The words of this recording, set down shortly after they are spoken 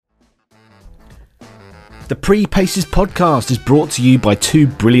The Pre-Paces podcast is brought to you by two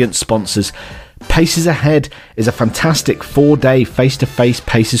brilliant sponsors. Paces Ahead is a fantastic 4-day face-to-face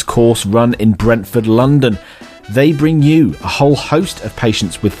Paces course run in Brentford, London. They bring you a whole host of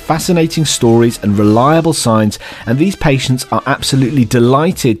patients with fascinating stories and reliable signs, and these patients are absolutely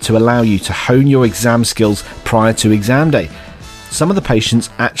delighted to allow you to hone your exam skills prior to exam day. Some of the patients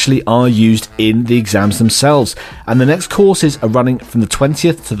actually are used in the exams themselves, and the next courses are running from the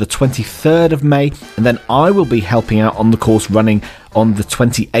 20th to the 23rd of May, and then I will be helping out on the course running on the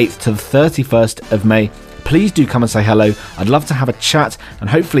 28th to the 31st of May. Please do come and say hello. I'd love to have a chat and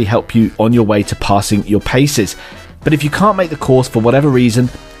hopefully help you on your way to passing your paces. But if you can't make the course for whatever reason,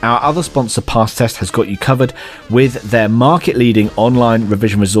 our other sponsor, Pass Test, has got you covered with their market-leading online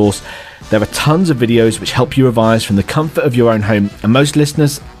revision resource. There are tons of videos which help you revise from the comfort of your own home, and most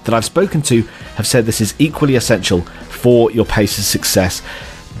listeners that I've spoken to have said this is equally essential for your Paces success.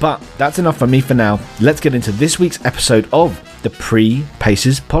 But that's enough from me for now. Let's get into this week's episode of the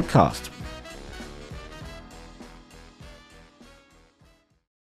Pre-Paces podcast.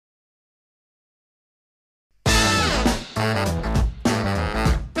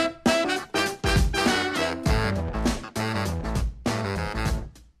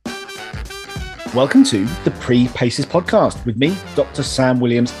 Welcome to the Pre-Paces podcast with me, Dr. Sam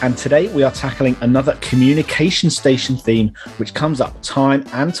Williams, and today we are tackling another communication station theme which comes up time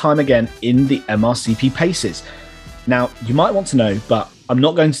and time again in the MRCP Paces. Now, you might want to know, but I'm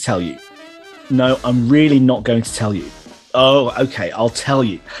not going to tell you. No, I'm really not going to tell you. Oh, okay, I'll tell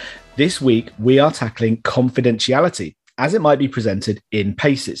you. This week we are tackling confidentiality as it might be presented in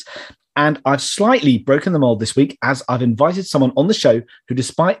Paces. And I've slightly broken the mold this week as I've invited someone on the show who,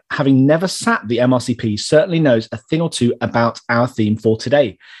 despite having never sat the MRCP, certainly knows a thing or two about our theme for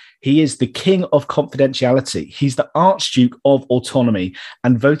today. He is the king of confidentiality. He's the Archduke of autonomy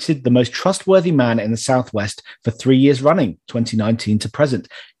and voted the most trustworthy man in the Southwest for 3 years running, 2019 to present.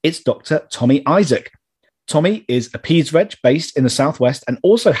 It's Dr. Tommy Isaac. Tommy is a Peds Reg based in the Southwest and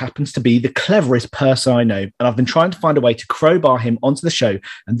also happens to be the cleverest person I know. And I've been trying to find a way to crowbar him onto the show,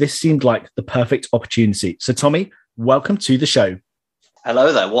 and this seemed like the perfect opportunity. So Tommy, welcome to the show.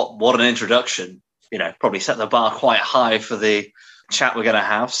 Hello there. What an introduction. You know, probably set the bar quite high for the chat we're going to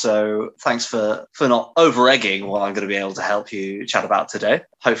have. So thanks for not over-egging what I'm going to be able to help you chat about today.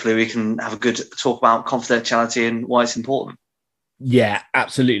 Hopefully we can have a good talk about confidentiality and why it's important. Yeah,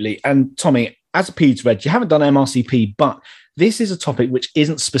 absolutely. And Tommy, as a Peds Reg, you haven't done MRCP, but this is a topic which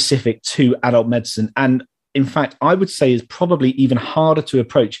isn't specific to adult medicine. And in fact, I would say is probably even harder to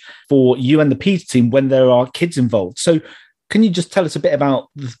approach for you and the Peds team when there are kids involved. So can you just tell us a bit about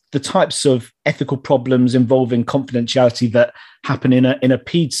the types of ethical problems involving confidentiality that happen in a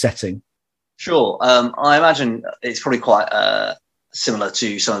Peds setting? Sure. I imagine it's probably quite similar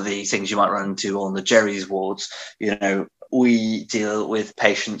to some of the things you might run into on the Jerry's wards. You know, we deal with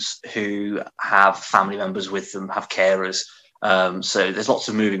patients who have family members with them, have carers. So there's lots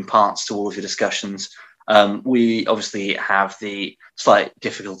of moving parts to all of your discussions. We obviously have the slight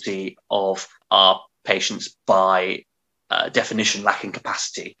difficulty of our patients by definition lacking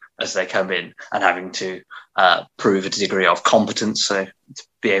capacity as they come in and having to prove a degree of competence, so to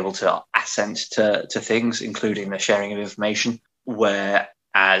be able to assent to things, including the sharing of information,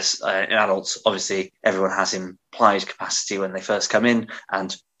 whereas in adults, obviously, everyone has implied capacity when they first come in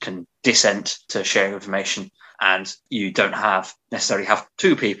and can dissent to sharing information. And you don't necessarily have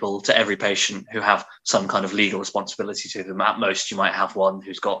two people to every patient who have some kind of legal responsibility to them. At most, you might have one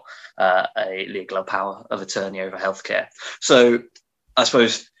who's got a legal power of attorney over healthcare. So I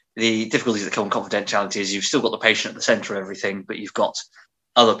suppose the difficulties that come with confidentiality is you've still got the patient at the centre of everything, but you've got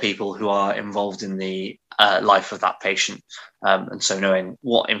other people who are involved in the life of that patient. And so knowing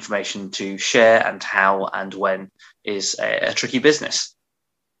what information to share and how and when is a tricky business.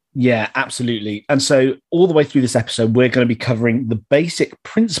 Yeah, absolutely. And so all the way through this episode, we're going to be covering the basic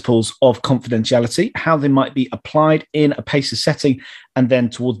principles of confidentiality, how they might be applied in a Paces setting. And then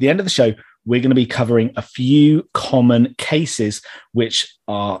towards the end of the show, we're going to be covering a few common cases, which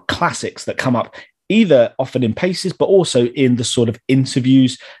are classics that come up either often in Paces, but also in the sort of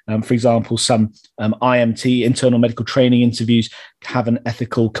interviews. For example, some IMT, internal medical training interviews, have an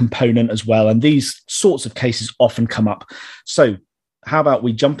ethical component as well. And these sorts of cases often come up. So how about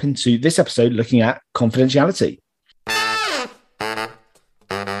we jump into this episode looking at confidentiality?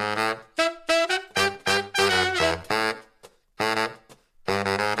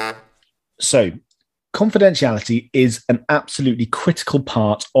 So confidentiality is an absolutely critical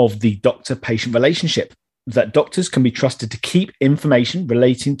part of the doctor-patient relationship, that doctors can be trusted to keep information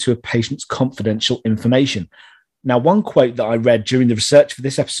relating to a patient's confidential information. Now, one quote that I read during the research for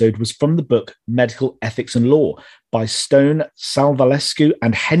this episode was from the book Medical Ethics and Law by Stone, Salvalescu,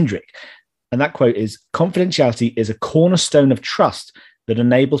 and Hendrick. And that quote is, "Confidentiality is a cornerstone of trust that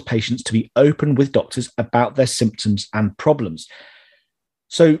enables patients to be open with doctors about their symptoms and problems."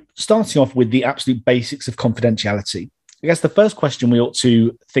 So starting off with the absolute basics of confidentiality, I guess the first question we ought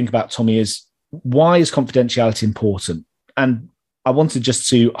to think about, Tommy, is why is confidentiality important? And I wanted just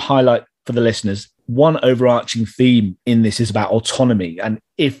to highlight for the listeners, one overarching theme in this is about autonomy. And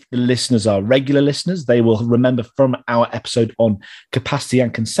if the listeners are regular listeners, they will remember from our episode on capacity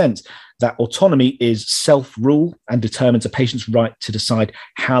and consent that autonomy is self-rule and determines a patient's right to decide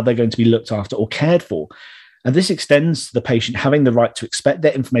how they're going to be looked after or cared for. And this extends to the patient having the right to expect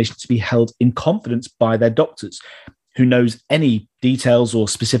their information to be held in confidence by their doctors, who knows any details or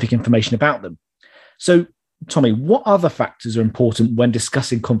specific information about them. So, Tommy, what other factors are important when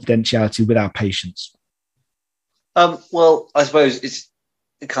discussing confidentiality with our patients? Well, I suppose it's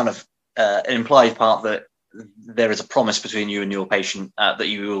kind of an implied part that there is a promise between you and your patient that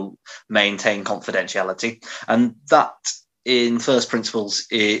you will maintain confidentiality. And that, in first principles,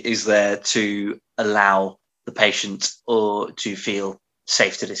 is there to allow the patient or to feel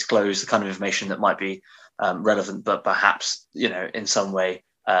safe to disclose the kind of information that might be relevant, but perhaps, in some way,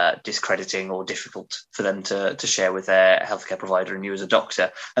 discrediting or difficult for them to share with their healthcare provider and you as a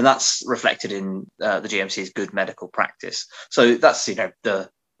doctor. And that's reflected in the GMC's good medical practice. So that's, the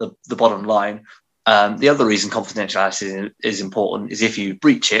bottom line. The other reason confidentiality is important is if you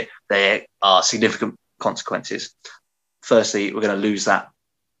breach it, there are significant consequences. Firstly, we're going to lose that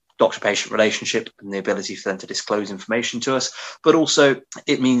doctor-patient relationship and the ability for them to disclose information to us. But also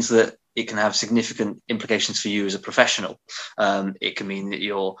it means that it can have significant implications for you as a professional. It can mean that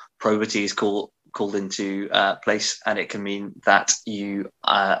your probity is called into place, and it can mean that you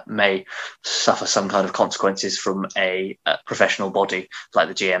may suffer some kind of consequences from a professional body like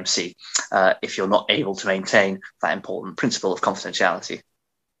the GMC if you're not able to maintain that important principle of confidentiality.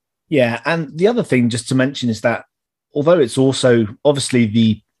 Yeah, and the other thing just to mention is that although it's also obviously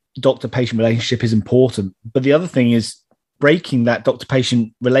the doctor-patient relationship is important, but the other thing is breaking that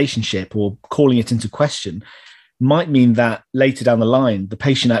doctor-patient relationship or calling it into question might mean that later down the line, the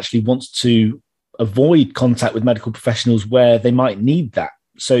patient actually wants to avoid contact with medical professionals where they might need that.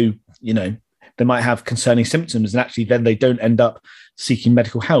 So, they might have concerning symptoms and actually then they don't end up seeking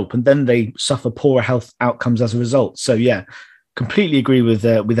medical help and then they suffer poorer health outcomes as a result. So yeah, completely agree with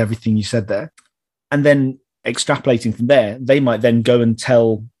everything you said there. And then extrapolating from there, they might then go and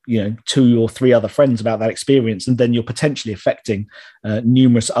tell 2 or 3 other friends about that experience, and then you're potentially affecting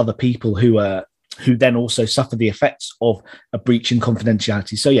numerous other people who then also suffer the effects of a breach in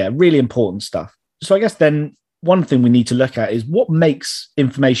confidentiality. So yeah, really important stuff. So I guess then one thing we need to look at is what makes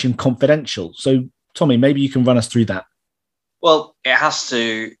information confidential. So Tommy, maybe you can run us through that. Well, it has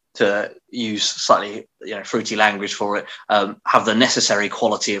to use slightly fruity language for it, have the necessary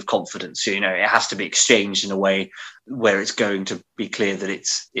quality of confidence. It has to be exchanged in a way where it's going to be clear that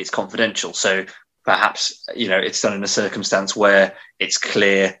it's confidential. So perhaps it's done in a circumstance where it's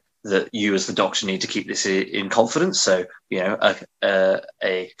clear that you as the doctor need to keep this in confidence. So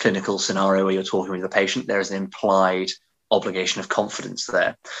a clinical scenario where you're talking with the patient, there is an implied obligation of confidence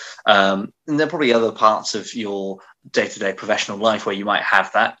there. And there are probably other parts of your day-to-day professional life where you might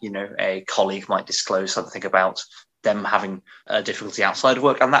have that. A colleague might disclose something about them having a difficulty outside of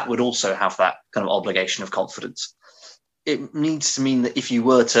work, and that would also have that kind of obligation of confidence. It needs to mean that if you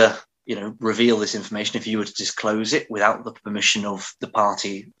were to reveal this information, if you were to disclose it without the permission of the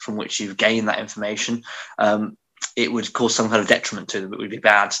party from which you've gained that information, it would cause some kind of detriment to them. It would be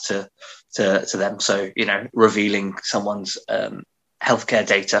bad to them. So, revealing someone's healthcare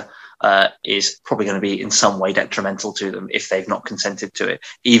data is probably going to be in some way detrimental to them if they've not consented to it,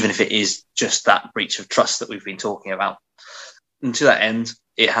 even if it is just that breach of trust that we've been talking about. And to that end,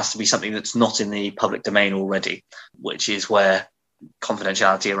 it has to be something that's not in the public domain already, which is where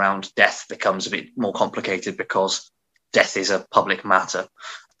confidentiality around death becomes a bit more complicated because death is a public matter.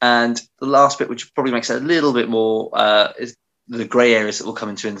 And the last bit, which probably makes it a little bit more, is the grey areas that will come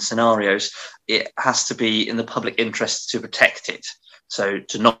into in the scenarios. It has to be in the public interest to protect it, so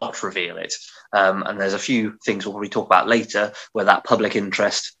to not reveal it. And there's a few things we'll probably talk about later where that public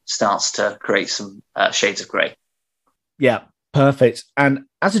interest starts to create some shades of grey. Yeah, perfect. And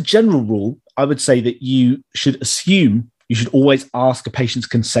as a general rule, I would say that you should always ask a patient's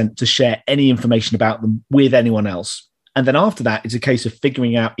consent to share any information about them with anyone else. And then after that, it's a case of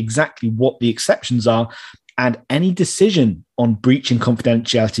figuring out exactly what the exceptions are. And any decision on breaching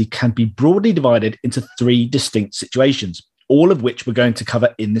confidentiality can be broadly divided into 3 distinct situations, all of which we're going to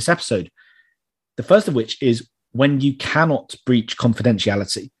cover in this episode. The first of which is when you cannot breach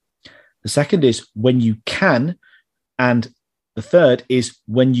confidentiality. The second is when you can. And the third is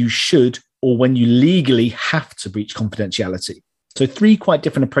when you should or when you legally have to breach confidentiality. So 3 quite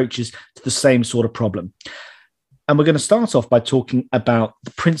different approaches to the same sort of problem. And we're going to start off by talking about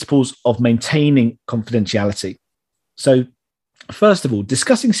the principles of maintaining confidentiality. So first of all,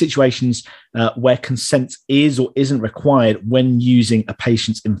 discussing situations where consent is or isn't required when using a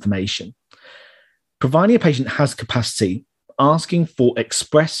patient's information. Providing a patient has capacity, asking for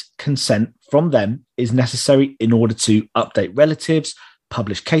express consent from them is necessary in order to update relatives,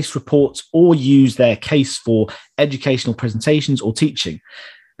 publish case reports, or use their case for educational presentations or teaching.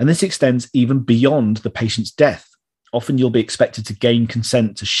 And this extends even beyond the patient's death. Often you'll be expected to gain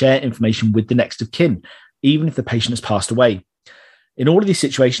consent to share information with the next of kin, even if the patient has passed away. In all of these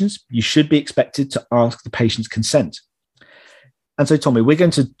situations, you should be expected to ask the patient's consent. And so, Tommy, we're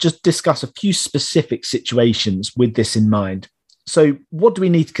going to just discuss a few specific situations with this in mind. So what do we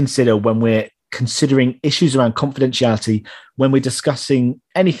need to consider when we're considering issues around confidentiality when we're discussing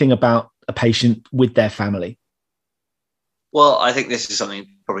anything about a patient with their family? Well, I think this is something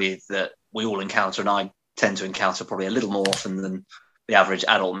probably that we all encounter, and I tend to encounter probably a little more often than the average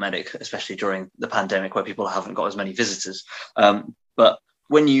adult medic, especially during the pandemic where people haven't got as many visitors. But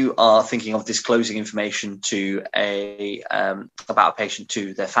when you are thinking of disclosing information to about a patient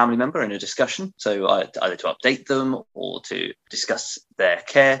to their family member in a discussion, so either to update them or to discuss their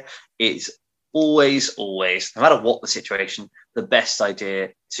care, it's always, no matter what the situation, the best idea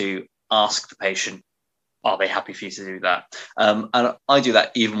to ask the patient, are they happy for you to do that? And I do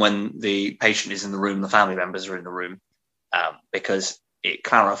that even when the patient is in the room, the family members are in the room, because it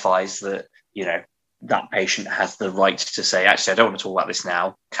clarifies that, that patient has the right to say, actually, I don't want to talk about this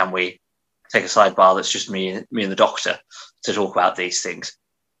now. Can we take a sidebar that's just me and the doctor to talk about these things?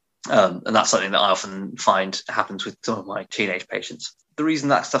 And that's something that I often find happens with some of my teenage patients. The reason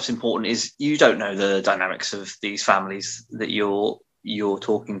that stuff's important is you don't know the dynamics of these families that you're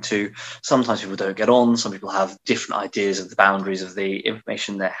talking to. Sometimes people don't get on. Some people have different ideas of the boundaries of the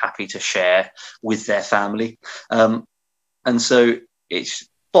information they're happy to share with their family. And so it's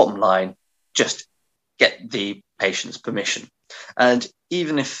bottom line, just get the patient's permission. And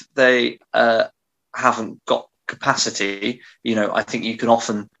even if they haven't got capacity, I think you can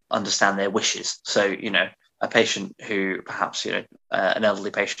often understand their wishes. So, a patient who perhaps, an elderly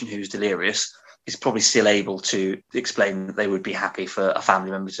patient who's delirious is probably still able to explain that they would be happy for a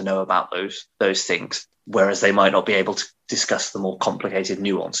family member to know about those things, whereas they might not be able to discuss the more complicated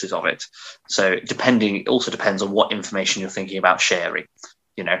nuances of it. So it also depends on what information you're thinking about sharing.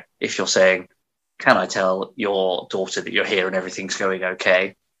 If you're saying, can I tell your daughter that you're here and everything's going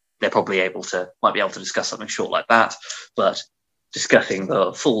okay? They're probably might be able to discuss something short like that, but discussing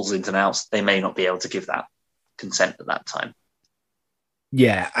the full ins and outs, they may not be able to give that consent at that time.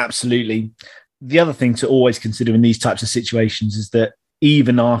 Yeah, absolutely. The other thing to always consider in these types of situations is that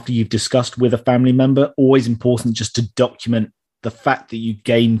even after you've discussed with a family member, always important just to document the fact that you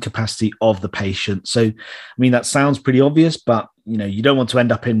gain capacity of the patient. So, that sounds pretty obvious, but, you don't want to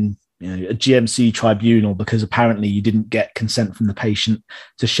end up in a GMC tribunal because apparently you didn't get consent from the patient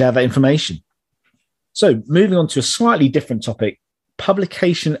to share that information. So moving on to a slightly different topic,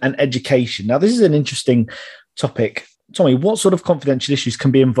 publication and education. Now, this is an interesting topic. Tommy, what sort of confidential issues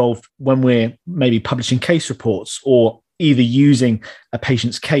can be involved when we're maybe publishing case reports or either using a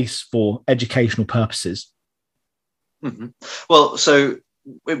patient's case for educational purposes? Mm-hmm. Well, so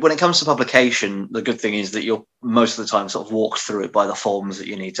when it comes to publication, the good thing is that you'll most of the time sort of walk through it by the forms that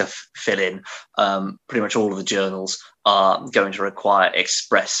you need to fill in. Pretty much all of the journals are going to require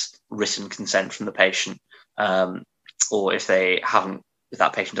express written consent from the patient, or if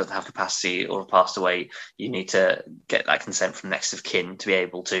that patient doesn't have capacity or have passed away, you need to get that consent from next of kin to be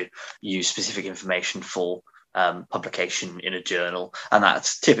able to use specific information for publication in a journal. And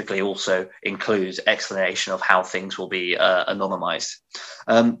that typically also includes explanation of how things will be anonymized.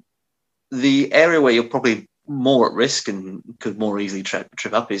 The area where you're probably more at risk and could more easily trip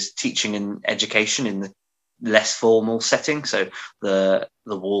up is teaching and education in the less formal setting. So the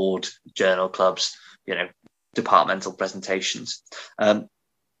ward, journal clubs, departmental presentations.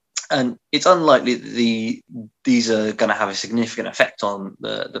 And it's unlikely that these are going to have a significant effect on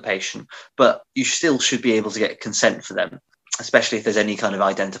the patient, but you still should be able to get consent for them, especially if there's any kind of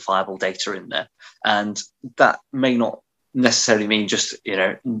identifiable data in there. And that may not necessarily mean just,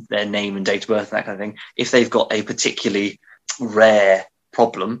 their name and date of birth and that kind of thing. If they've got a particularly rare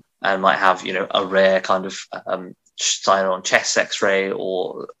problem and might have, a rare kind of sign on chest x-ray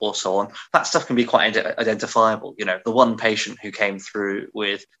or so on, that stuff can be quite identifiable. The one patient who came through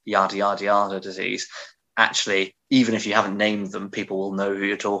with yada yada yada disease, actually, even if you haven't named them, people will know who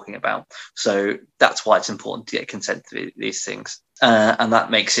you're talking about. So that's why it's important to get consent to these things. And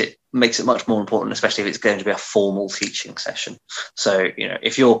that makes it much more important, especially if it's going to be a formal teaching session. So,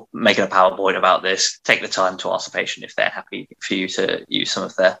 if you're making a PowerPoint about this, take the time to ask the patient if they're happy for you to use some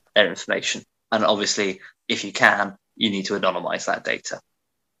of their information. And obviously, if you can, you need to anonymize that data.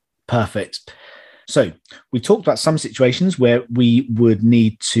 Perfect. So we talked about some situations where we would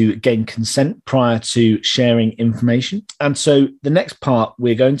need to gain consent prior to sharing information. And so the next part,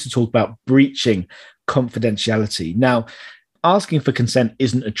 we're going to talk about breaching confidentiality. Now, asking for consent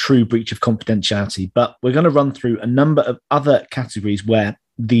isn't a true breach of confidentiality, but we're going to run through a number of other categories where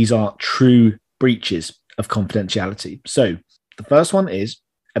these are true breaches of confidentiality. So the first one is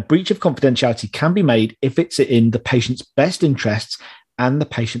a breach of confidentiality can be made if it's in the patient's best interests and the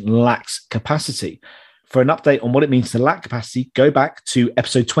patient lacks capacity. For an update on what it means to lack capacity, go back to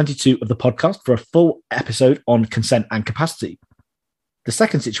episode 22 of the podcast for a full episode on consent and capacity. The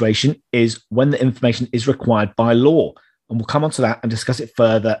second situation is when the information is required by law, and we'll come on to that and discuss it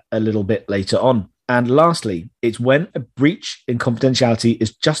further a little bit later on. And lastly, it's when a breach in confidentiality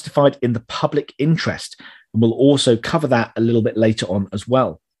is justified in the public interest, and we'll also cover that a little bit later on as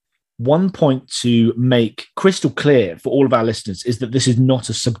well. One point to make crystal clear for all of our listeners is that this is not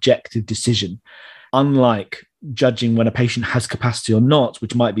a subjective decision. Unlike judging when a patient has capacity or not,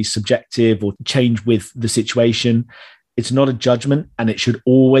 which might be subjective or change with the situation, it's not a judgment, and it should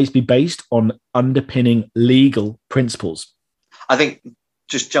always be based on underpinning legal principles. I think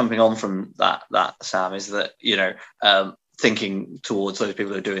just jumping on from that Sam, is that, thinking towards those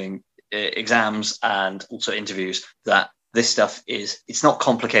people who are doing exams and also interviews, that this stuff it's not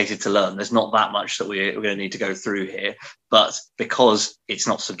complicated to learn. There's not that much that we're going to need to go through here, but because it's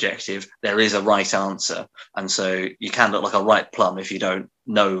not subjective, there is a right answer. And so you can look like a ripe plum if you don't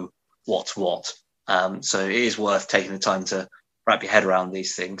know what's what. So it is worth taking the time to wrap your head around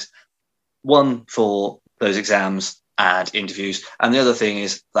these things. One, for those exams and interviews. And the other thing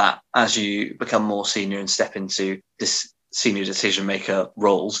is that as you become more senior and step into this senior decision maker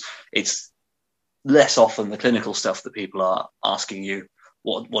roles, it's less often the clinical stuff that people are asking you,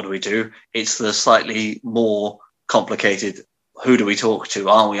 what do we do? It's the slightly more complicated, who do we talk to?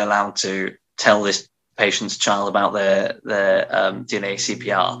 Are we allowed to tell this patient's child about their DNA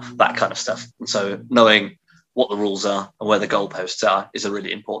CPR, that kind of stuff. And so knowing what the rules are and where the goalposts are is a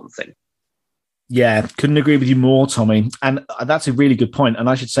really important thing. Yeah, couldn't agree with you more, Tommy. And that's a really good point. And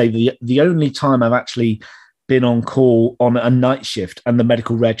I should say the only time I've actually been on call on a night shift and the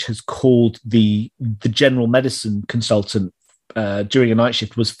medical reg has called the general medicine consultant during a night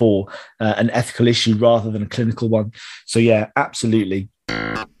shift was for an ethical issue rather than a clinical one. So yeah, absolutely.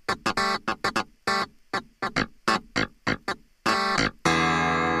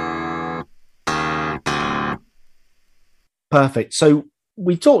 Perfect. So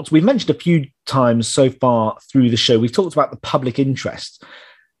we've mentioned a few times so far through the show, we've talked about the public interest.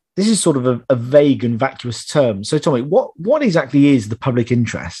 This is sort of a vague and vacuous term. So Tommy, what exactly is the public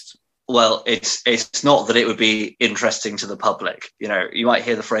interest? Well, it's not that it would be interesting to the public. You might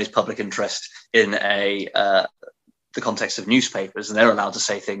hear the phrase public interest in the context of newspapers, and they're allowed to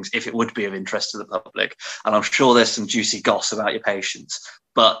say things if it would be of interest to the public. And I'm sure there's some juicy goss about your patients,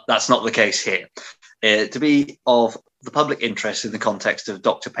 but that's not the case here. To be of the public interest in the context of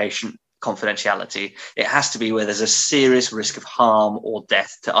doctor-patient confidentiality, it has to be where there's a serious risk of harm or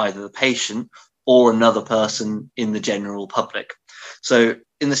death to either the patient or another person in the general public. So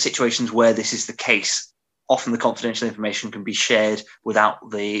in the situations where this is the case, often the confidential information can be shared without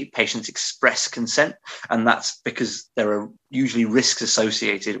the patient's express consent. And that's because there are usually risks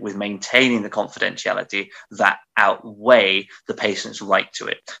associated with maintaining the confidentiality that outweigh the patient's right to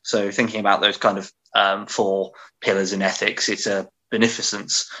it. So thinking about those kind of 4 pillars in ethics, it's a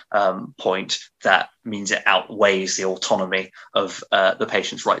beneficence point that means it outweighs the autonomy of the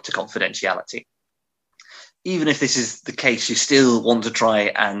patient's right to confidentiality. Even if this is the case, you still want to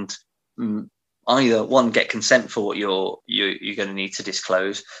try and either, one, get consent for what you're going to need to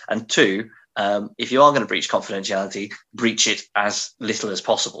disclose, and two, if you are going to breach confidentiality, breach it as little as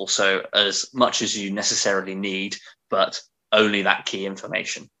possible. So as much as you necessarily need, but only that key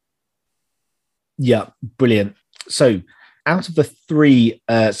information. Yeah, brilliant. So out of the 3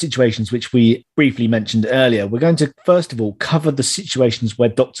 situations which we briefly mentioned earlier, we're going to, first of all, cover the situations where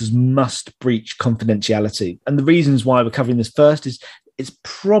doctors must breach confidentiality. And the reasons why we're covering this first is it's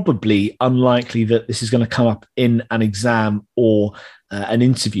probably unlikely that this is going to come up in an exam or an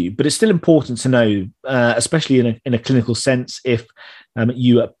interview, but it's still important to know, especially in a clinical sense, if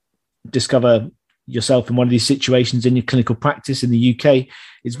you discover yourself in one of these situations in your clinical practice in the UK,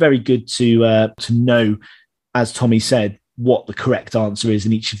 it's very good to know, as Tommy said, what the correct answer is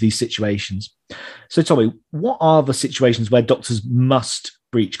in each of these situations. So, Tommy, what are the situations where doctors must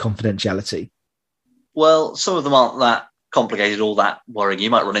breach confidentiality? Well, some of them aren't that complicated or that worrying. You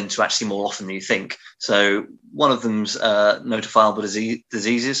might run into actually more often than you think. So one of them's notifiable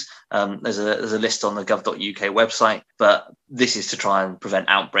diseases. There's a list on the gov.uk website, but this is to try and prevent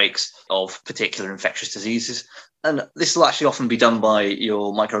outbreaks of particular infectious diseases. And this will actually often be done by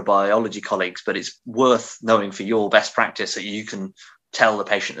your microbiology colleagues, but it's worth knowing for your best practice that you can tell the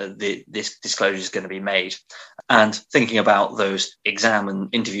patient that this disclosure is going to be made. And thinking about those exam and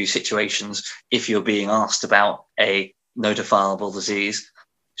interview situations, if you're being asked about a notifiable disease,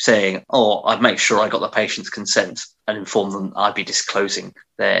 saying, I'd make sure I got the patient's consent and inform them I'd be disclosing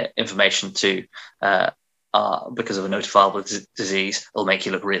their information to because of a notifiable disease, it'll make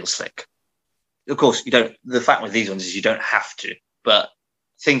you look real slick. Of course, the fact with these ones is you don't have to, but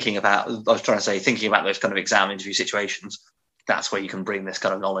thinking about those kind of exam interview situations, that's where you can bring this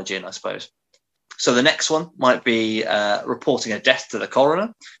kind of knowledge in, I suppose. So the next one might be reporting a death to the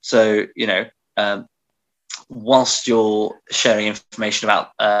coroner. So, whilst you're sharing information about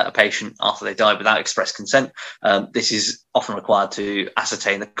a patient after they died without express consent, this is often required to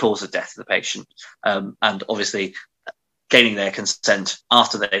ascertain the cause of death of the patient. And obviously, gaining their consent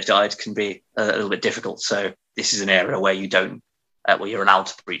after they've died can be a little bit difficult. So this is an area where you're allowed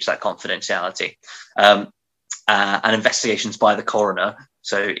to breach that confidentiality. And investigations by the coroner.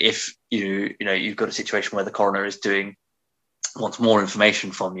 So if you've got a situation where the coroner wants more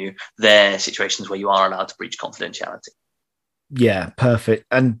information from you, there are situations where you are allowed to breach confidentiality. Yeah, perfect.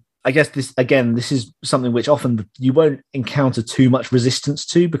 And I guess this is something which often you won't encounter too much resistance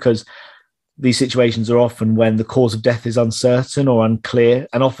to, because these situations are often when the cause of death is uncertain or unclear,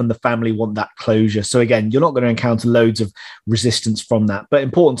 and often the family want that closure. So again, you're not going to encounter loads of resistance from that, but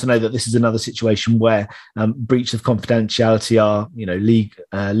important to know that this is another situation where breach of confidentiality are,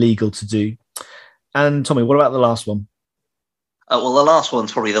 legal to do. And Tommy, what about the last one? Well, the last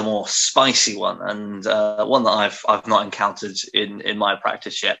one's probably the more spicy one, and one that I've not encountered in my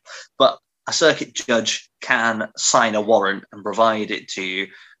practice yet. But a circuit judge can sign a warrant and provide it to you,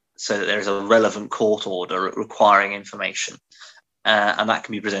 so that there is a relevant court order requiring information. And that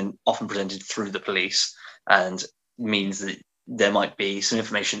can be often presented through the police, and means that there might be some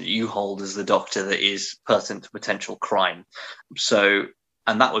information that you hold as the doctor that is pertinent to potential crime. So,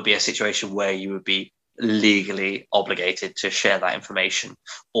 and that would be a situation where you would be legally obligated to share that information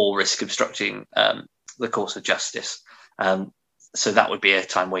or risk obstructing the course of justice. So that would be a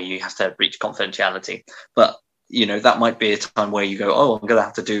time where you have to breach confidentiality. But that might be a time where you go, I'm going to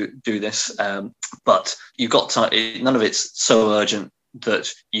have to do this. But you've got time. None of it's so urgent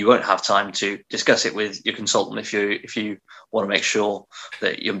that you won't have time to discuss it with your consultant if you want to make sure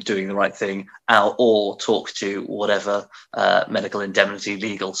that you're doing the right thing, or talk to whatever medical indemnity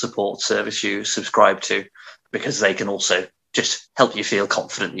legal support service you subscribe to, because they can also just help you feel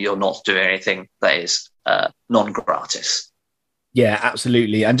confident that you're not doing anything that is non-gratis. Yeah,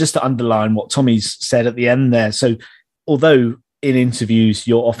 absolutely. And just to underline what Tommy's said at the end there, so although in interviews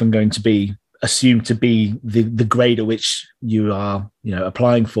you're often going to be assumed to be the grade at which you are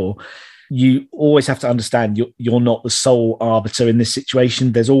applying for, you always have to understand you're not the sole arbiter in this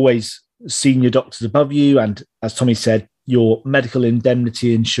situation. There's always senior doctors above you, and as Tommy said, your medical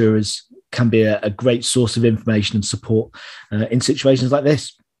indemnity insurers can be a great source of information and support in situations like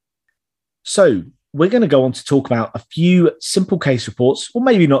this. So we're going to go on to talk about a few simple case reports, or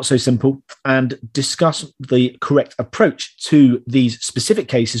maybe not so simple, and discuss the correct approach to these specific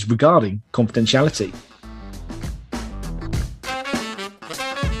cases regarding confidentiality.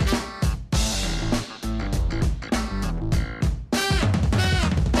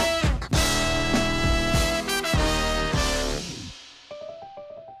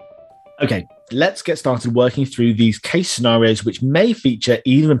 Okay, let's get started working through these case scenarios which may feature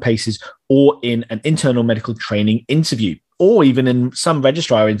either in PACES or in an internal medical training interview, or even in some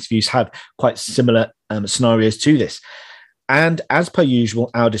registrar interviews have quite similar scenarios to this. And as per usual,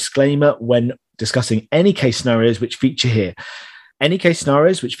 our disclaimer when discussing any case scenarios which feature here. Any case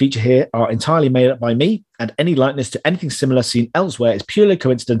scenarios which feature here are entirely made up by me, and any likeness to anything similar seen elsewhere is purely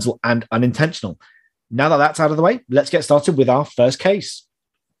coincidental and unintentional. Now that that's out of the way, let's get started with our first case.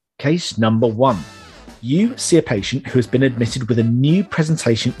 Case number 1. You see a patient who has been admitted with a new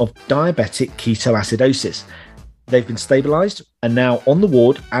presentation of diabetic ketoacidosis. They've been stabilised and now on the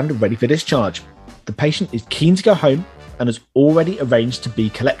ward and ready for discharge. The patient is keen to go home and has already arranged to be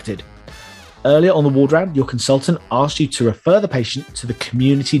collected. Earlier on the ward round, your consultant asked you to refer the patient to the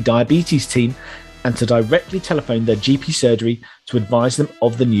community diabetes team and to directly telephone their GP surgery to advise them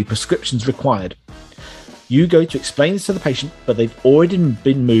of the new prescriptions required. You go to explain this to the patient, but they've already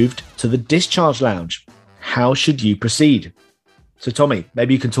been moved to the discharge lounge. How should you proceed? So Tommy,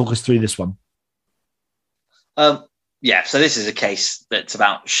 maybe you can talk us through this one. Yeah, so this is a case that's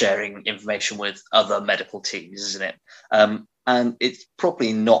about sharing information with other medical teams, isn't it? And it's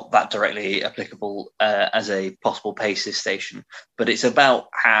probably not that directly applicable as a possible PACES station, but it's about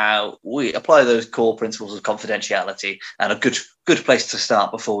how we apply those core principles of confidentiality, and a good place to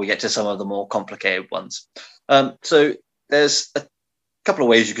start before we get to some of the more complicated ones. So there's a couple of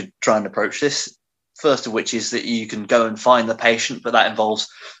ways you could try and approach this. First of which is that you can go and find the patient, but that involves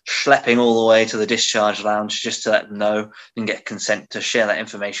schlepping all the way to the discharge lounge just to let them know and get consent to share that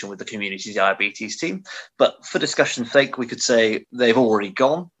information with the community diabetes team. But for discussion's sake, we could say they've already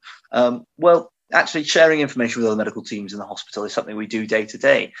gone. Well, actually sharing information with other medical teams in the hospital is something we do day to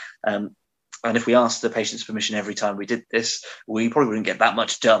day. And if we asked the patient's permission every time we did this, we probably wouldn't get that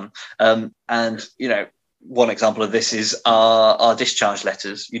much done. And, you know, one example of this is our discharge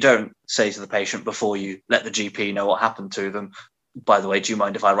letters. You don't say to the patient before you let the GP know what happened to them, by the way, do you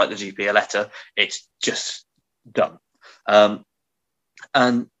mind if I write the GP a letter? It's just done.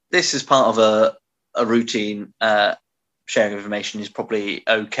 And this is part of a routine. Sharing information is probably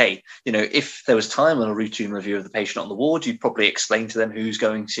okay. You know, if there was time on a routine review of the patient on the ward, you'd probably explain to them who's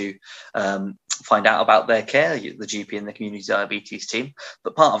going to find out about their care, the GP and the community diabetes team.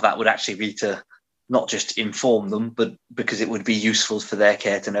 But part of that would actually be to not just inform them, but because it would be useful for their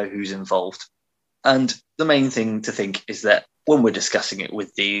care to know who's involved. And the main thing to think is that when we're discussing it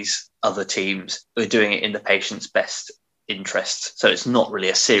with these other teams, we're doing it in the patient's best interests. So it's not really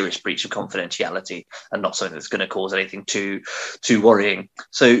a serious breach of confidentiality and not something that's going to cause anything too worrying.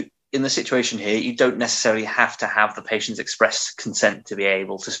 So in the situation here, you don't necessarily have to have the patient's express consent to be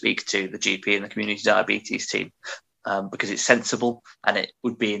able to speak to the GP and the community diabetes team, because it's sensible and it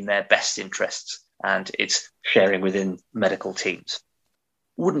would be in their best interests. And it's sharing within medical teams.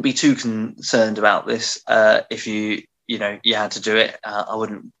 Wouldn't be too concerned about this if you had to do it. I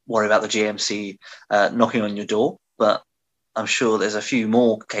wouldn't worry about the GMC knocking on your door, but I'm sure there's a few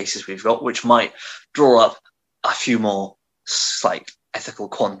more cases we've got which might draw up a few more slight ethical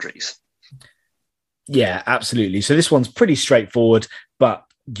quandaries. Yeah, absolutely. So this one's pretty straightforward, but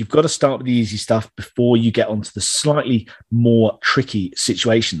you've got to start with the easy stuff before you get onto the slightly more tricky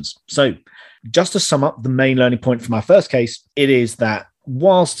situations. So just to sum up the main learning point from our first case, it is that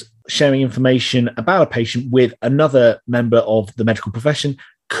whilst sharing information about a patient with another member of the medical profession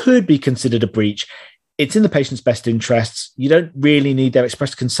could be considered a breach, it's in the patient's best interests. You don't really need their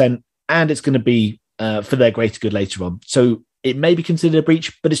express consent, and it's going to be for their greater good later on. So it may be considered a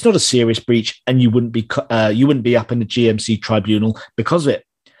breach, but it's not a serious breach, and you wouldn't be up in the GMC tribunal because of it.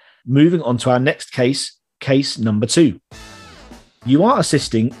 Moving on to our next case, case number 2. You are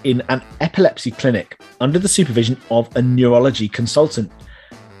assisting in an epilepsy clinic under the supervision of a neurology consultant.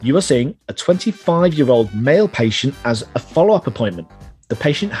 You are seeing a 25-year-old male patient as a follow-up appointment. The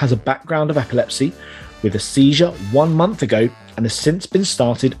patient has a background of epilepsy with a seizure 1 month ago and has since been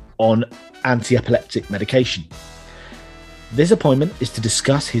started on anti-epileptic medication. This appointment is to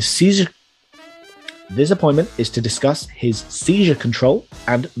discuss his seizure control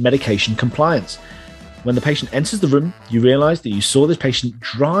and medication compliance. When the patient enters the room, you realise that you saw this patient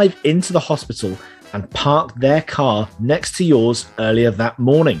drive into the hospital and park their car next to yours earlier that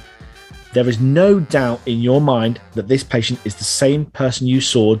morning. There is no doubt in your mind that this patient is the same person you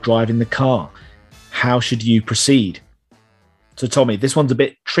saw driving the car. How should you proceed? So Tommy, this one's a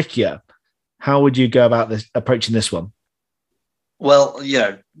bit trickier. How would you go about approaching this one? Well,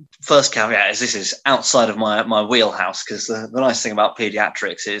 first caveat is this is outside of my wheelhouse, because the nice thing about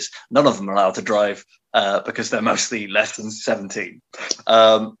pediatrics is none of them are allowed to drive because they're mostly less than 17.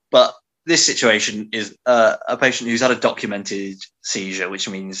 But this situation is a patient who's had a documented seizure, which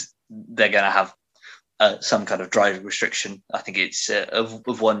means they're going to have some kind of driving restriction. I think it's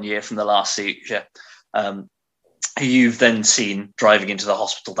of 1 year from the last seizure, who you've then seen driving into the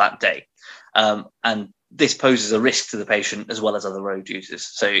hospital that day. And this poses a risk to the patient as well as other road users.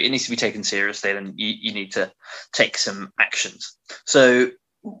 So it needs to be taken seriously, and you need to take some actions. So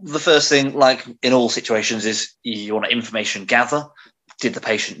the first thing, like in all situations, is you want to information gather. Did the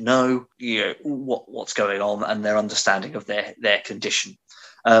patient know, what's going on and their understanding of their condition?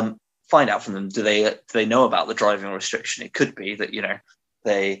 Find out from them, do they know about the driving restriction? It could be that,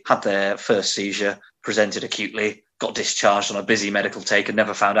 they had their first seizure, presented acutely, got discharged on a busy medical take and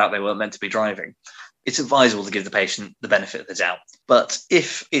never found out they weren't meant to be driving. It's advisable to give the patient the benefit of the doubt. But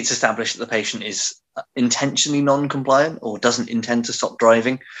if it's established that the patient is intentionally non-compliant or doesn't intend to stop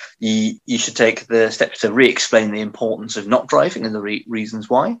driving, you should take the steps to re-explain the importance of not driving and the reasons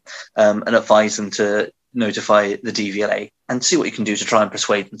why, and advise them to notify the DVLA and see what you can do to try and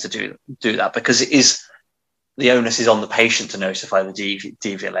persuade them to do that, because the onus is on the patient to notify the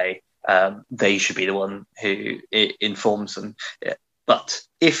DVLA. They should be the one who informs them. Yeah. But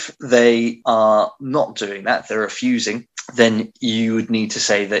if they are not doing that, they're refusing, then you would need to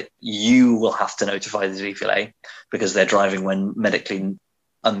say that you will have to notify the DVLA because they're driving when medically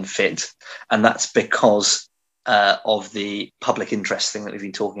unfit. And that's because of the public interest thing that we've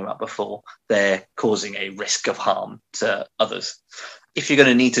been talking about before. They're causing a risk of harm to others. If you're going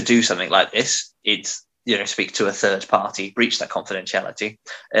to need to do something like this, it's, speak to a third party, breach that confidentiality.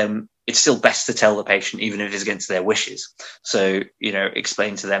 It's still best to tell the patient, even if it is against their wishes. So,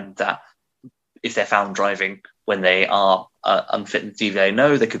 explain to them that if they're found driving when they are unfit and DVLA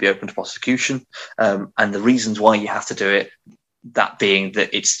know, they could be open to prosecution. And the reasons why you have to do it, that being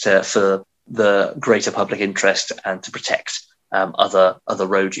that it's for the greater public interest and to protect other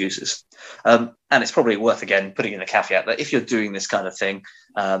road users. And it's probably worth, again, putting in a caveat that if you're doing this kind of thing,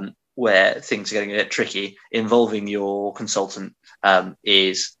 where things are getting a bit tricky, involving your consultant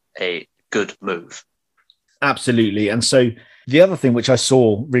is a good move. Absolutely. And so the other thing which I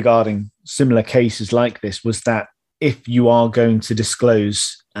saw regarding similar cases like this was that if you are going to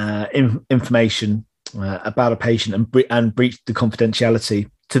disclose information about a patient and breach the confidentiality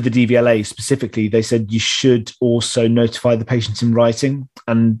to the DVLA specifically, they said you should also notify the patient in writing.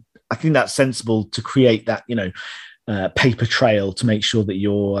 And I think that's sensible to create that, paper trail to make sure that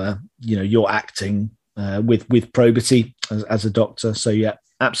you're acting with probity as a doctor. So yeah,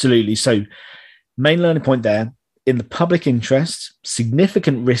 absolutely. So main learning point there: in the public interest,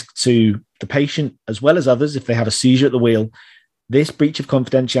 significant risk to the patient as well as others if they have a seizure at the wheel, this breach of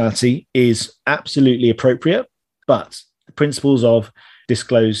confidentiality is absolutely appropriate. But the principles of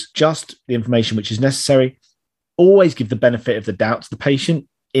disclose just the information which is necessary, always give the benefit of the doubt to the patient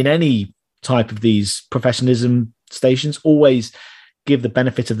in any type of these professionalism stations, always give the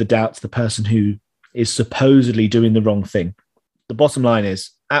benefit of the doubt to the person who is supposedly doing the wrong thing. The bottom line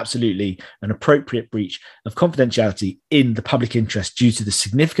is absolutely an appropriate breach of confidentiality in the public interest due to the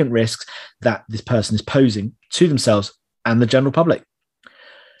significant risks that this person is posing to themselves and the general public.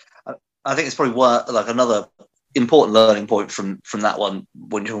 I think it's probably another important learning point from that one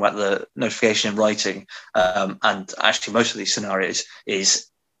when you're talking about the notification in writing, and actually most of these scenarios, is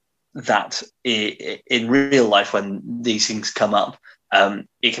that in real life, when these things come up,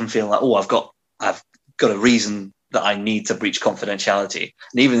 it can feel like, I've got a reason that I need to breach confidentiality.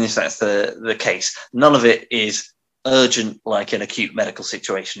 And even if that's the case, none of it is urgent, like an acute medical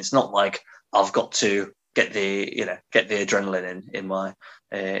situation. It's not like I've got to get the adrenaline in my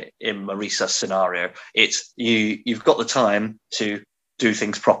resus scenario. It's you've got the time to do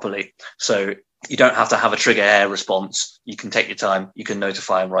things properly. So you don't have to have a trigger hair response. You can take your time. You can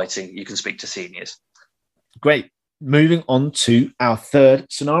notify in writing. You can speak to seniors. Great. Moving on to our third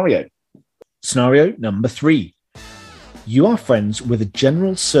scenario. Scenario number 3. You are friends with a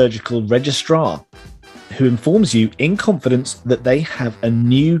general surgical registrar who informs you in confidence that they have a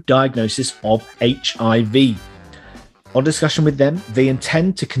new diagnosis of HIV. On discussion with them, they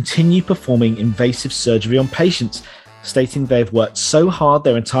intend to continue performing invasive surgery on patients, stating they have worked so hard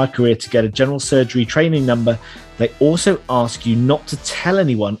their entire career to get a general surgery training number. They also ask you not to tell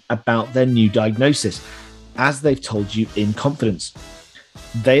anyone about their new diagnosis, as they've told you in confidence.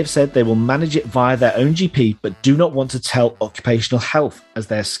 They have said they will manage it via their own GP, but do not want to tell occupational health as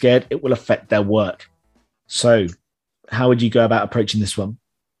they are scared it will affect their work. So how would you go about approaching this one?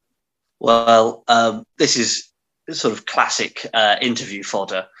 Well, this is sort of classic interview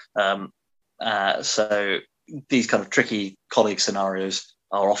fodder. So these kind of tricky colleague scenarios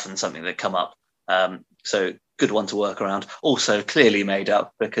are often something that come up. So good one to work around. Also clearly made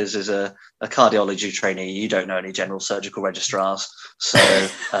up, because as a cardiology trainee, you don't know any general surgical registrars. So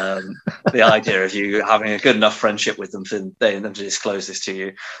the idea of you having a good enough friendship with them for them to disclose this to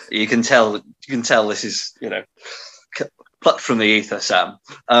you, you can tell this is, plucked from the ether, Sam.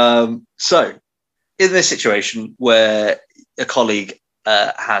 So in this situation where a colleague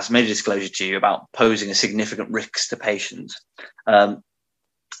has made a disclosure to you about posing a significant risk to patients,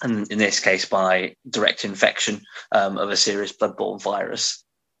 and in this case by direct infection of a serious bloodborne virus,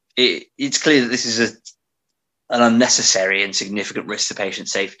 it's clear that this is an unnecessary and significant risk to patient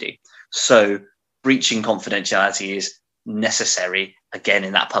safety. So breaching confidentiality is necessary, again,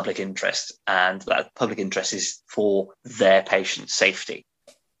 in that public interest, and that public interest is for their patient safety.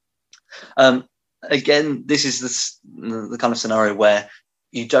 Again, this is the kind of scenario where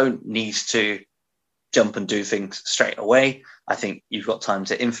you don't need to jump and do things straight away. I think you've got time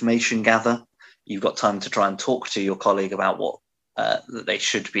to information gather. You've got time to try and talk to your colleague about what that they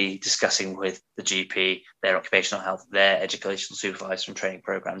should be discussing with the GP, their occupational health, their educational supervisor and training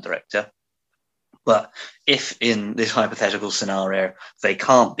program director. But if in this hypothetical scenario they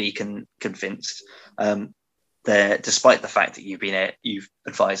can't be convinced, despite the fact that you've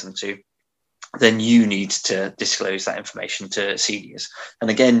advised them to, then you need to disclose that information to seniors. And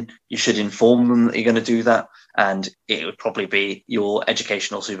again, you should inform them that you're going to do that. And it would probably be your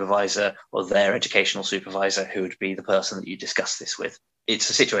educational supervisor or their educational supervisor who would be the person that you discuss this with. It's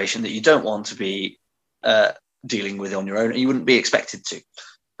a situation that you don't want to be dealing with on your own, and you wouldn't be expected to.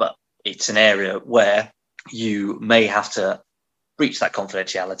 But it's an area where you may have to breach that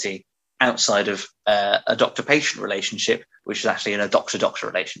confidentiality outside of a doctor-patient relationship, which is actually in a doctor-doctor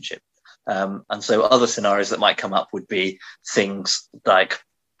relationship. And so other scenarios that might come up would be things like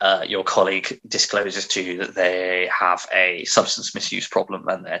your colleague discloses to you that they have a substance misuse problem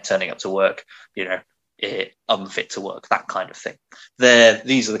and they're turning up to work, unfit to work, that kind of thing.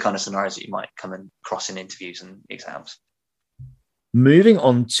 These are the kind of scenarios that you might come across in interviews and exams. Moving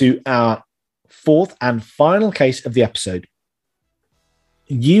on to our fourth and final case of the episode.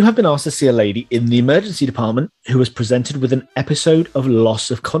 You have been asked to see a lady in the emergency department who was presented with an episode of loss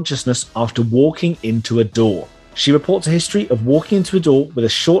of consciousness after walking into a door. She reports a history of walking into a door with a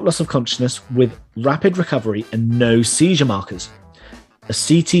short loss of consciousness with rapid recovery and no seizure markers. A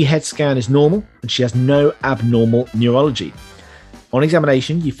CT head scan is normal and she has no abnormal neurology. On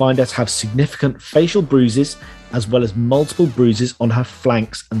examination, you find her to have significant facial bruises as well as multiple bruises on her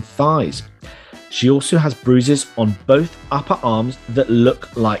flanks and thighs. She also has bruises on both upper arms that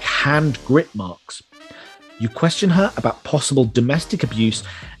look like hand grip marks. You question her about possible domestic abuse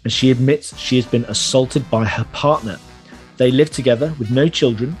and she admits she has been assaulted by her partner. They live together with no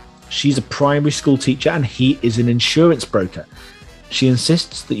children. She's a primary school teacher and he is an insurance broker. She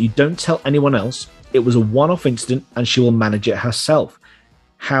insists that you don't tell anyone else. It was a one-off incident and she will manage it herself.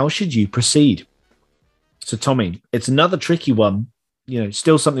 How should you proceed? So Tommy, it's another tricky one.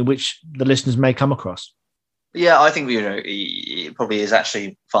 Still something which the listeners may come across. Yeah, I think it probably is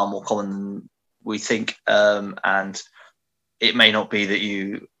actually far more common than we think, and it may not be that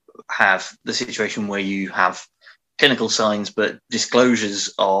you have the situation where you have clinical signs, but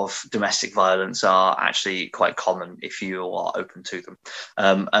disclosures of domestic violence are actually quite common if you are open to them.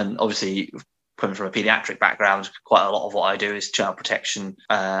 And obviously, coming from a paediatric background, quite a lot of what I do is child protection,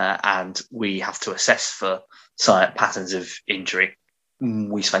 and we have to assess for patterns of injury.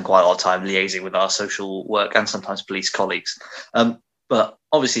 We spend quite a lot of time liaising with our social work and sometimes police colleagues. But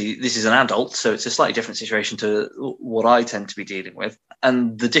obviously, this is an adult, so it's a slightly different situation to what I tend to be dealing with.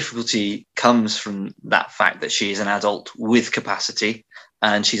 And the difficulty comes from that fact that she is an adult with capacity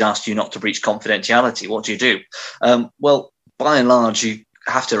and she's asked you not to breach confidentiality. What do you do? Well, by and large, you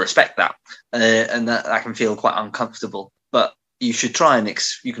have to respect that, and that can feel quite uncomfortable. But you should try and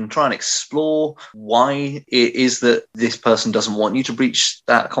explore why it is that this person doesn't want you to breach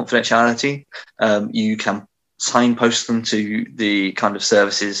that confidentiality. You can signpost them to the kind of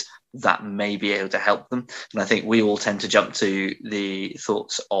services that may be able to help them. And I think we all tend to jump to the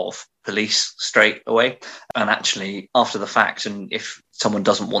thoughts of police straight away. And actually, after the fact, and if someone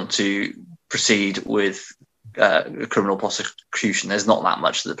doesn't want to proceed with criminal prosecution, there's not that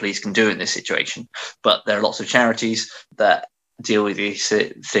much that the police can do in this situation. But there are lots of charities that deal with these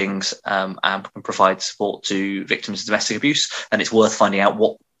things and provide support to victims of domestic abuse, and it's worth finding out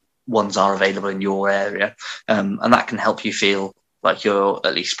what ones are available in your area, and that can help you feel like you're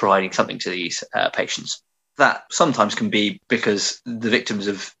at least providing something to these patients. That sometimes can be because the victims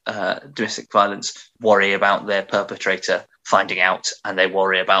of domestic violence worry about their perpetrator finding out, and they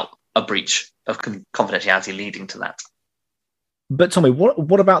worry about a breach of confidentiality leading to that. But Tommy,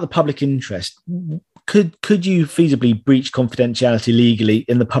 what about the public interest? Could you feasibly breach confidentiality legally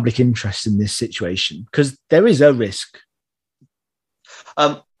in the public interest in this situation? Because there is a risk.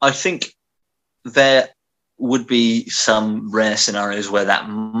 I think there would be some rare scenarios where that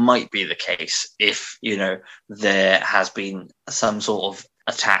might be the case if, there has been some sort of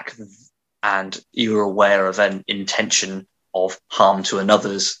attack and you're aware of an intention of harm to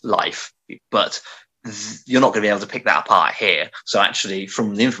another's life, but you're not going to be able to pick that apart here. So actually,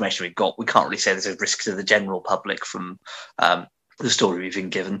 from the information we've got, we can't really say there's a risk to the general public from the story we've been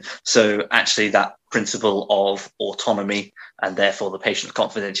given. So actually, that principle of autonomy and therefore the patient's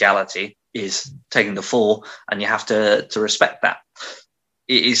confidentiality is taking the fall, and you have to respect that.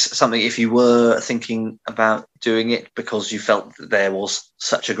 It is something, if you were thinking about doing it because you felt that there was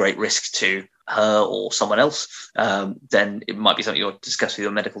such a great risk to her or someone else, then it might be something you'll discuss with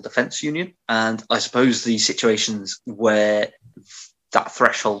your medical defence union. And I suppose the situations where that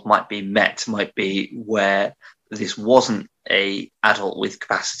threshold might be met might be where this wasn't a adult with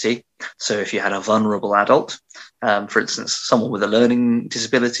capacity. So if you had a vulnerable adult, for instance, someone with a learning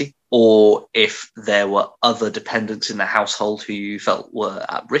disability, or if there were other dependents in the household who you felt were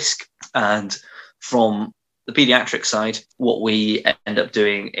at risk. And from the paediatric side, what we end up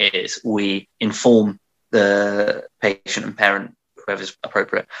doing is we inform the patient and parent, whoever's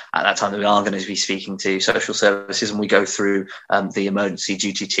appropriate at that time, that we are going to be speaking to social services, and we go through the emergency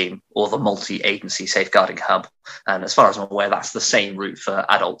duty team or the multi-agency safeguarding hub. And as far as I'm aware, that's the same route for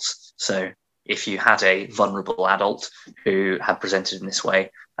adults. So if you had a vulnerable adult who had presented in this way,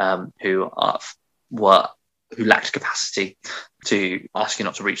 who lacked capacity to ask you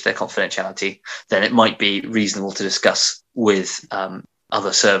not to breach their confidentiality, then it might be reasonable to discuss with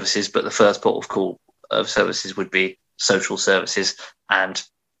other services. But the first port of call of services would be social services. And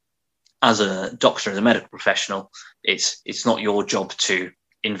as a doctor, as a medical professional, it's not your job to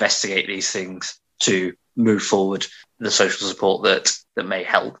investigate these things to move forward the social support that may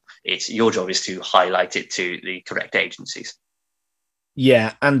help. It's your job is to highlight it to the correct agencies.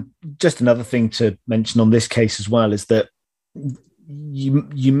 Yeah, and just another thing to mention on this case as well is that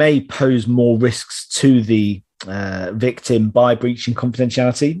you may pose more risks to the victim by breaching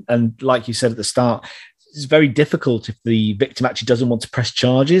confidentiality. And like you said at the start, it's very difficult if the victim actually doesn't want to press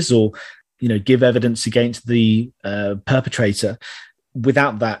charges or, give evidence against the perpetrator.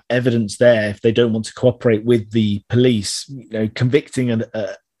 Without that evidence there, if they don't want to cooperate with the police, convicting an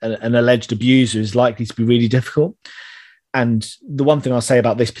alleged abuser is likely to be really difficult. And the one thing I'll say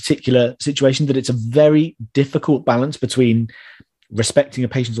about this particular situation, that it's a very difficult balance between respecting a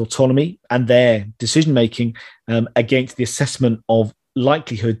patient's autonomy and their decision-making against the assessment of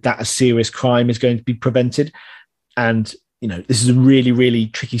likelihood that a serious crime is going to be prevented. And, this is a really, really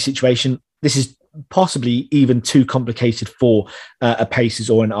tricky situation. This is possibly even too complicated for a PACES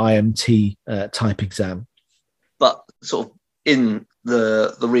or an IMT type exam. But sort of in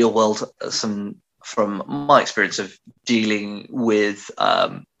the real world, from my experience of dealing with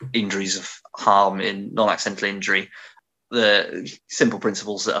injuries of harm in non-accidental injury, the simple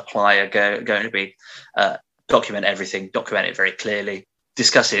principles that apply are going to be document everything, document it very clearly,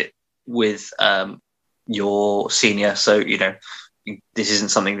 discuss it with your senior. So, this isn't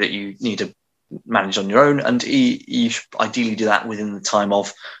something that you need to manage on your own, and you should ideally do that within the time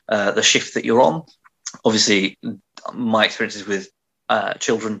of the shift that you're on. Obviously, my experiences with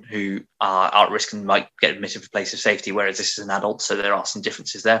children who are at risk and might get admitted for place of safety, whereas this is an adult, so there are some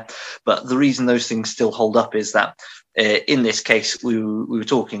differences there. But the reason those things still hold up is that in this case, we're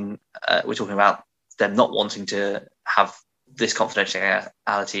talking about them not wanting to have this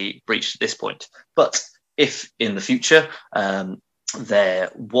confidentiality breached at this point. But if in the future there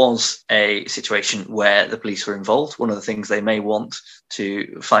was a situation where the police were involved, one of the things they may want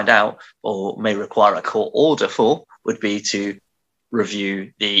to find out or may require a court order for would be to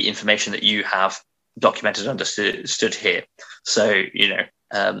review the information that you have documented and understood here. So,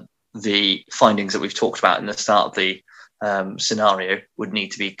 the findings that we've talked about in the start of the scenario would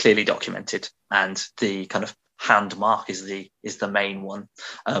need to be clearly documented, and the kind of hand mark is the main one.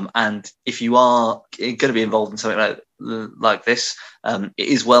 And if you are going to be involved in something like this, it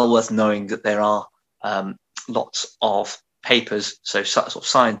is well worth knowing that there are lots of papers, so sort of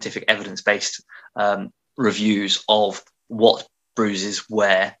scientific evidence-based reviews of what bruises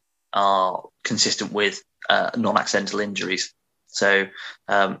where are consistent with non-accidental injuries. So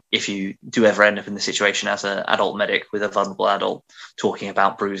if you do ever end up in the situation as an adult medic with a vulnerable adult talking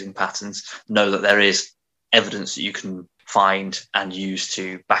about bruising patterns, know that there is evidence that you can find and use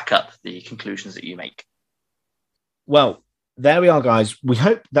to back up the conclusions that you make. Well, there we are, guys. We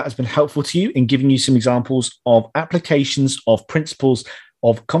hope that has been helpful to you in giving you some examples of applications of principles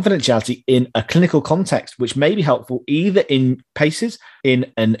of confidentiality in a clinical context, which may be helpful either in PACES,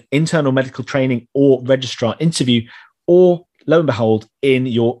 in an internal medical training or registrar interview, or lo and behold, in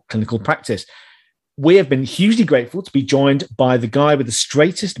your clinical practice. We have been hugely grateful to be joined by the guy with the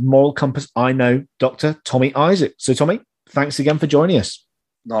straightest moral compass I know, Dr. Tommy Isaac. So, Tommy, thanks again for joining us.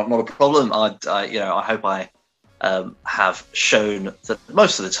 Not a problem. I hope I have shown that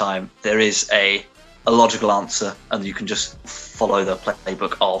most of the time there is a logical answer, and you can just follow the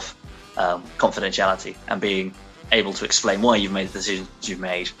playbook of confidentiality, and being able to explain why you've made the decisions you've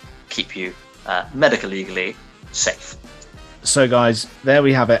made keep you medical legally safe. So, guys, there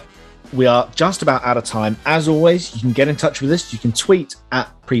we have it. We are just about out of time. As always, you can get in touch with us. You can tweet at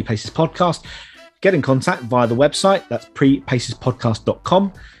Pre-Paces Podcast. Get in contact via the website. That's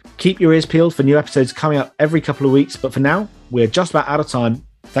prepacespodcast.com. Keep your ears peeled for new episodes coming up every couple of weeks. But for now, we're just about out of time.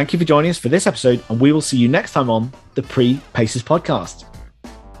 Thank you for joining us for this episode, and we will see you next time on the Pre-Paces podcast.